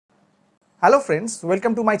Hello friends,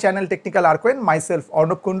 welcome to my channel Technical Arquen. Myself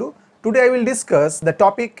Arnab Kundu. Today I will discuss the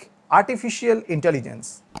topic artificial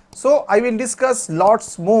intelligence. So I will discuss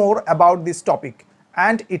lots more about this topic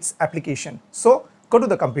and its application. So go to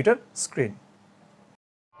the computer screen.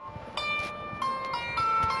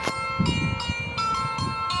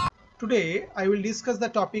 Today I will discuss the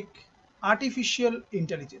topic artificial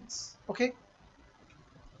intelligence. Okay.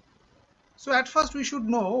 So at first we should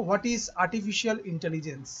know what is artificial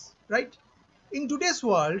intelligence, right? In today's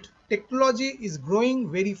world, technology is growing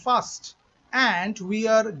very fast and we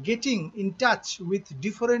are getting in touch with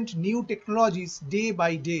different new technologies day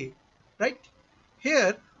by day, right?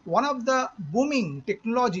 Here, one of the booming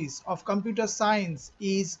technologies of computer science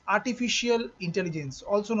is artificial intelligence,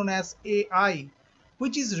 also known as AI,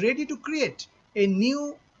 which is ready to create a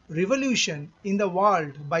new revolution in the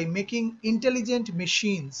world by making intelligent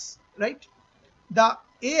machines, right? The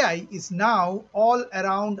AI is now all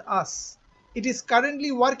around us. It is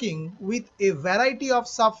currently working with a variety of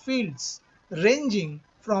subfields ranging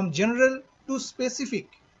from general to specific,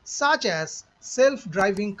 such as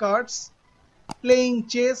self-driving cars, playing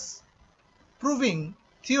chess, proving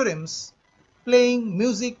theorems, playing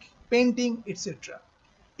music, painting, etc.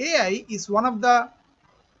 AI is one of the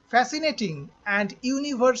fascinating and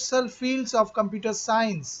universal fields of computer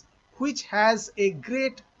science which has a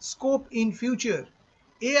great scope in future.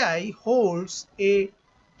 AI holds a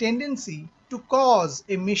tendency to cause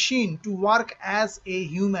a machine to work as a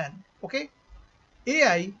human. Okay?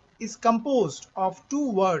 AI is composed of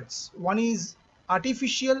two words. One is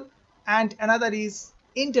artificial and another is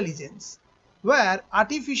intelligence, where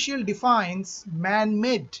artificial defines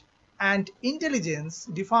man-made and intelligence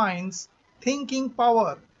defines thinking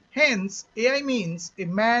power. Hence, AI means a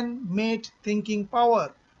man-made thinking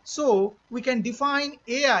power. So, we can define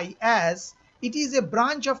AI as it is a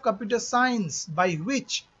branch of computer science by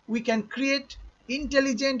which we can create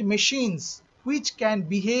intelligent machines which can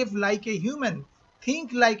behave like a human,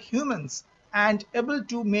 think like humans, and able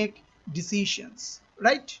to make decisions,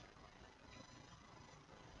 right?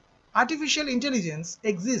 Artificial intelligence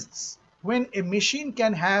exists when a machine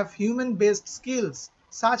can have human-based skills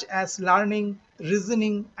such as learning,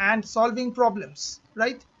 reasoning, and solving problems,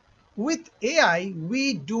 right? With AI,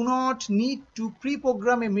 we do not need to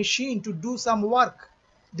pre-program a machine to do some work.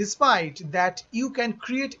 Despite that, you can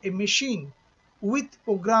create a machine with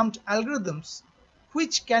programmed algorithms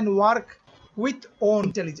which can work with own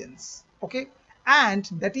intelligence. Okay, and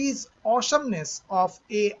that is awesomeness of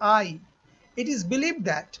AI. It is believed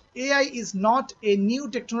that AI is not a new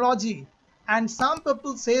technology, and some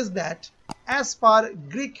people says that as per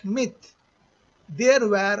Greek myth there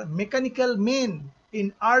were mechanical men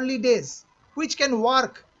in early days which can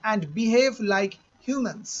work and behave like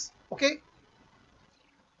humans. Okay,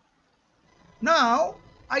 now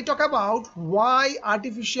I talk about why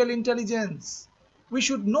artificial intelligence. We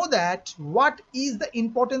should know that what is the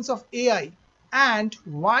importance of AI and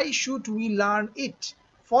why should we learn it.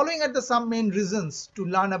 Following are the some main reasons to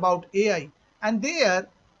learn about AI, and there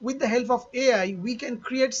with the help of AI we can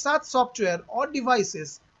create such software or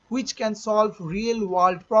devices which can solve real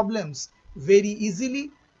world problems very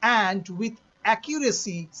easily and with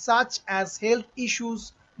accuracy, such as health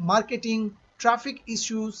issues, marketing, traffic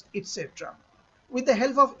issues, etc. With the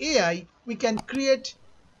help of AI, we can create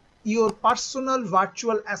your personal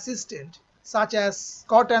virtual assistant such as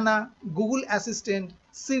Cortana, Google Assistant,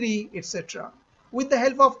 Siri, etc. With the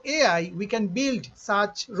help of AI, we can build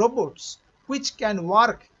such robots which can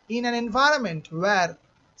work in an environment where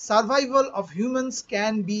survival of humans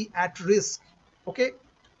can be at risk. Okay?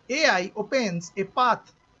 AI opens a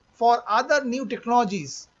path for other new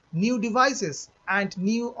technologies, new devices, and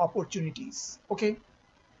new opportunities. Okay?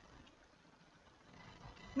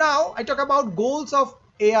 Now I talk about goals of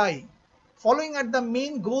AI. Following are the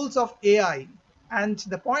main goals of AI, and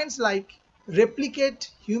the points like replicate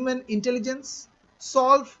human intelligence,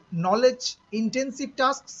 solve knowledge intensive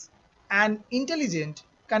tasks, and intelligent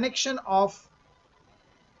connection of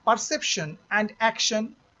perception and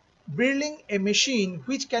action, building a machine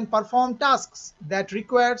which can perform tasks that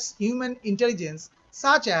requires human intelligence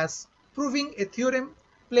such as proving a theorem,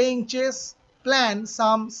 playing chess, plan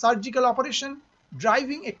some surgical operation,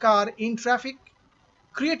 driving a car in traffic,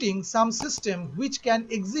 creating some system which can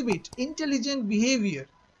exhibit intelligent behavior,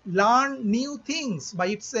 learn new things by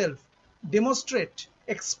itself, demonstrate,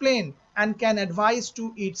 explain, and can advise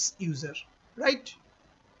to its user, right?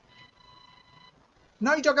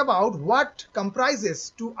 Now we talk about what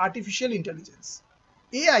comprises to artificial intelligence.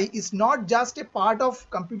 AI is not just a part of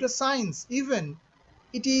computer science, even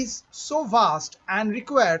it is so vast and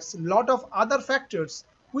requires a lot of other factors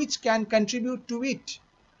which can contribute to it.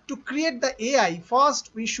 To create the AI,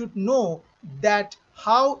 first we should know that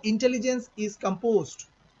how intelligence is composed.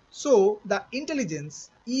 So the intelligence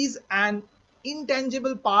is an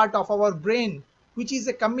intangible part of our brain, which is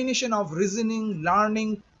a combination of reasoning,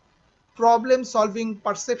 learning, problem solving,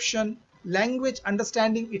 perception, language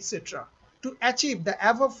understanding, etc. To achieve the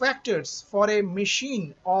above factors for a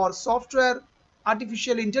machine or software,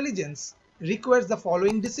 artificial intelligence requires the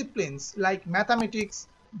following disciplines like mathematics,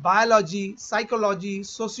 biology, psychology,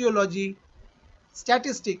 sociology,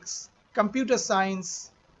 statistics, computer science,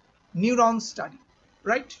 neuron study,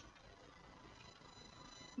 right?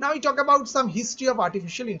 Now we talk about some history of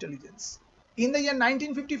artificial intelligence. In the year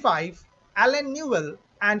 1955, Alan Newell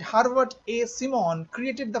and Harvard A. Simon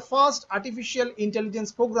created the first artificial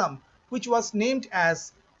intelligence program, which was named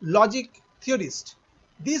as Logic Theorist.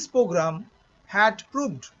 This program had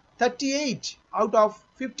proved 38 out of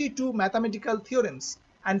 52 mathematical theorems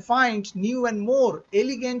and find new and more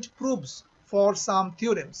elegant proofs for some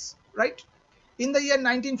theorems, right? In the year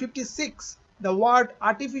 1956, the word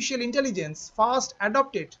artificial intelligence first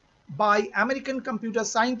adopted by American computer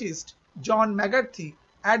scientist John McCarthy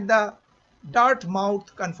at the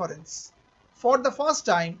Dartmouth Conference. For the first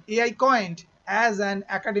time, AI coined as an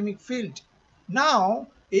academic field. Now,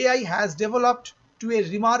 AI has developed to a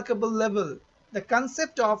remarkable level. The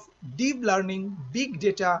concept of deep learning, big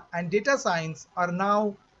data, and data science are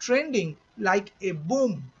now trending like a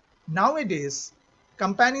boom. Nowadays,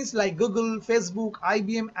 companies like Google, Facebook,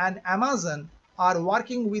 IBM, and Amazon are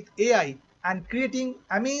working with AI and creating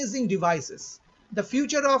amazing devices. The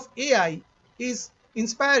future of AI is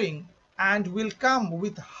inspiring and will come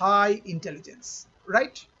with high intelligence,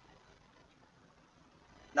 right?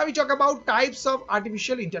 Now we talk about types of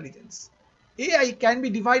artificial intelligence. AI can be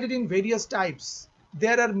divided in various types.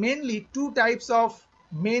 There are mainly two types of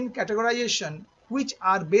main categorization which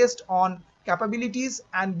are based on capabilities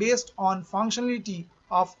and based on functionality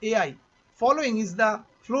of AI. Following is the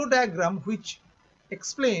flow diagram which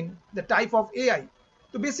explain the type of AI.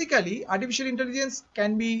 So basically artificial intelligence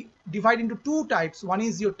can be divided into two types. One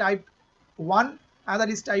is your type 1, other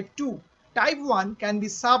is type 2. Type 1 can be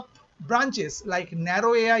sub branches like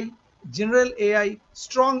narrow AI, general AI,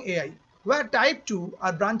 strong AI, where type 2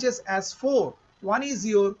 are branches as 4. One is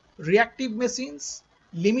your reactive machines,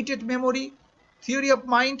 limited memory, theory of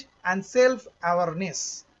mind, and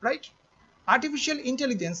self-awareness, right? Artificial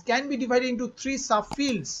intelligence can be divided into three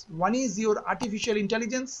subfields. One is your artificial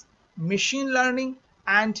intelligence, machine learning,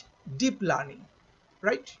 and deep learning,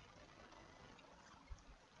 right?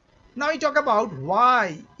 Now we talk about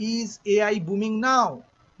why is AI booming now.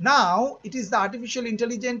 Now it is the artificial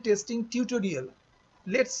intelligence testing tutorial.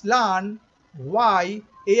 Let's learn why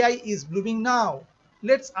AI is blooming now.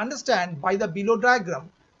 Let's understand by the below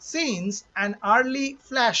diagram. Since an early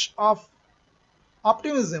flash of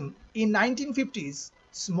optimism in 1950s,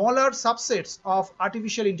 smaller subsets of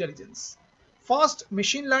artificial intelligence. First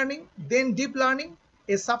machine learning, then deep learning,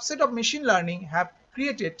 a subset of machine learning have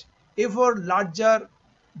created ever larger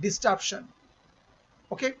disruption.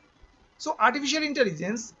 Okay, so artificial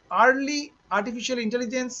intelligence, early artificial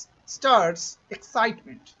intelligence starts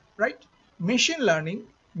excitement, right? Machine learning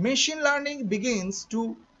begins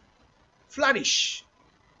to flourish.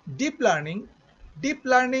 Deep learning, deep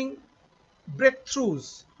learning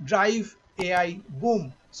breakthroughs drive AI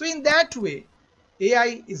boom. So in that way,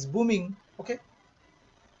 AI is booming. Okay.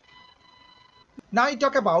 Now I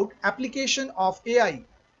talk about application of AI.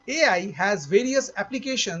 AI has various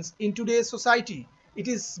applications in today's society. It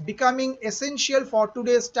is becoming essential for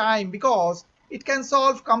today's time because it can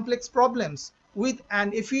solve complex problems with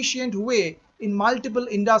an efficient way in multiple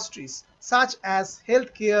industries such as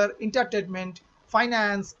healthcare, entertainment,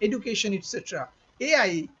 finance, education, etc.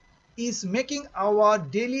 AI is making our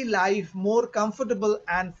daily life more comfortable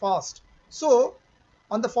and fast. So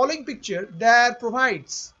on the following picture, there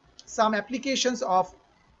provides some applications of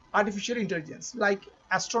artificial intelligence like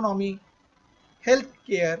astronomy,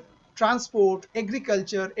 healthcare, transport,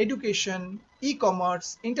 agriculture, education,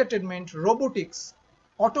 e-commerce, entertainment, robotics,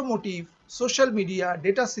 automotive, social media,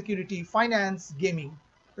 data security, finance, gaming,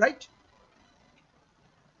 right?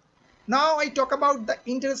 Now I talk about the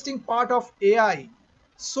interesting part of AI.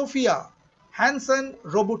 Sophia, Hanson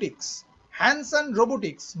Robotics. Hanson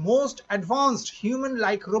Robotics' most advanced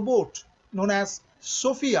human-like robot, known as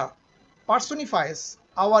Sophia, personifies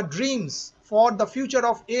our dreams for the future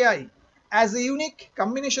of AI. As a unique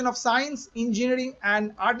combination of science, engineering,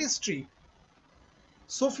 and artistry,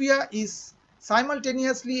 Sophia is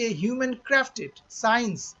simultaneously a human-crafted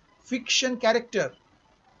science fiction character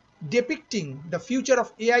depicting the future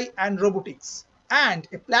of AI and robotics, and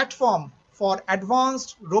a platform for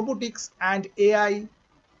advanced robotics and AI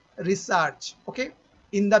research. Okay,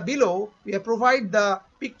 in the below we have provide the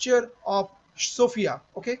picture of Sophia.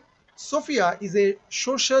 Okay, Sophia is a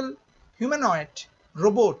social humanoid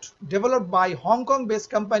robot developed by Hong Kong based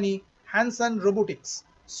company Hanson Robotics.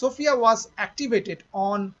 Sophia was activated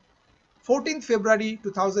on 14th February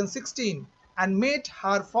 2016 and made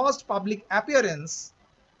her first public appearance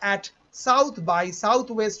at South by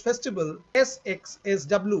Southwest Festival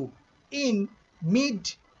SXSW in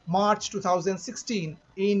mid-March 2016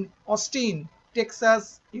 in Austin,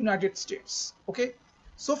 Texas, United States. Okay,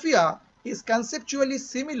 Sophia is conceptually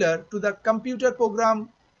similar to the computer program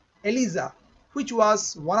ELIZA, which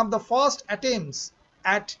was one of the first attempts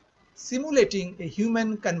at simulating a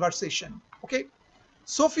human conversation. Okay,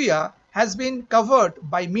 Sophia has been covered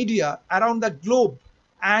by media around the globe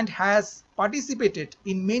and has participated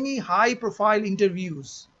in many high-profile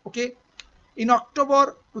interviews. Okay, in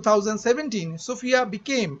October 2017, Sophia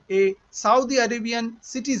became a Saudi Arabian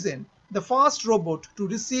citizen, the first robot to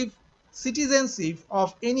receive citizenship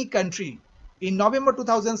of any country. In November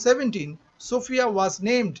 2017, Sophia was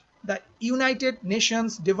named the United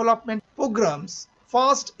Nations Development Programme's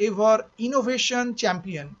first ever innovation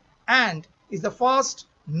champion and is the first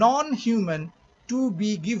non-human to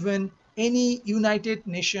be given any United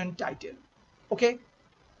Nations title. Okay.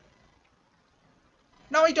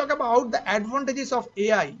 Now I talk about the advantages of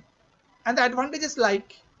AI, and the advantages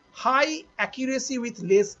like high accuracy with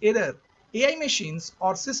less error. AI machines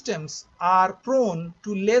or systems are prone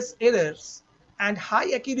to less errors and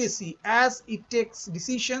high accuracy as it takes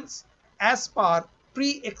decisions as per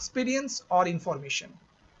pre-experience or information.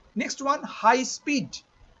 Next one, high speed.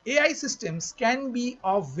 AI systems can be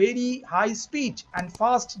of very high speed and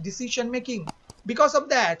fast decision making. Because of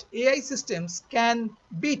that, AI systems can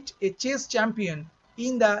beat a chess champion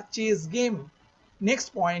in the chess game. Next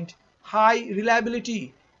point, high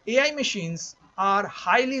reliability. AI machines are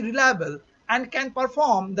highly reliable and can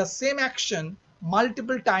perform the same action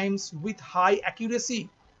multiple times with high accuracy.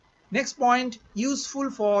 Next point, useful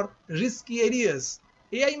for risky areas.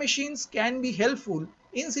 AI machines can be helpful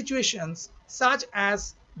in situations such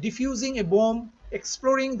as defusing a bomb,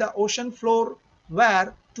 exploring the ocean floor,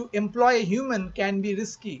 where to employ a human can be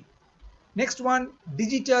risky. Next one,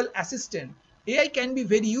 digital assistant. AI can be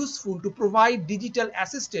very useful to provide digital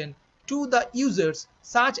assistant to the users,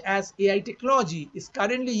 such as AI technology is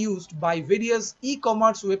currently used by various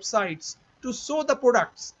e-commerce websites to show the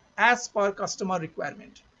products as per customer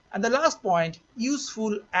requirement. And the last point,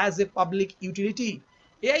 useful as a public utility.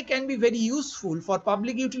 AI can be very useful for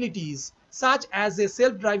public utilities such as a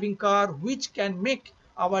self-driving car, which can make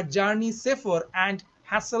our journey safer and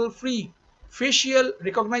hassle-free. Facial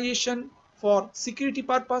recognition for security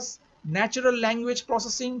purpose, natural language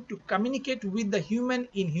processing to communicate with the human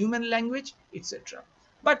in human language, etc.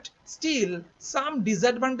 But still, some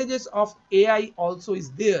disadvantages of AI also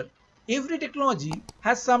is there. Every technology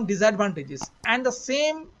has some disadvantages, and the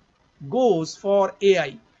same goes for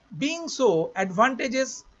AI. Being so,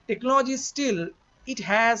 advantages technology still it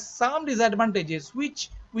has some disadvantages which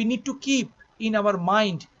we need to keep in our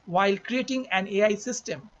mind while creating an AI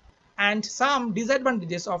system. And some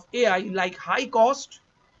disadvantages of AI like high cost,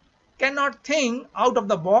 cannot think out of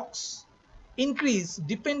the box, increase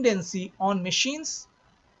dependency on machines,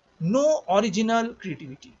 no original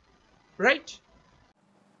creativity. Right?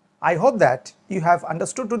 I hope that you have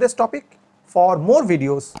understood today's topic. For more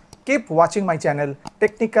videos, keep watching my channel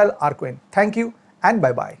Technical Arquin. Thank you and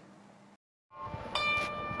bye bye.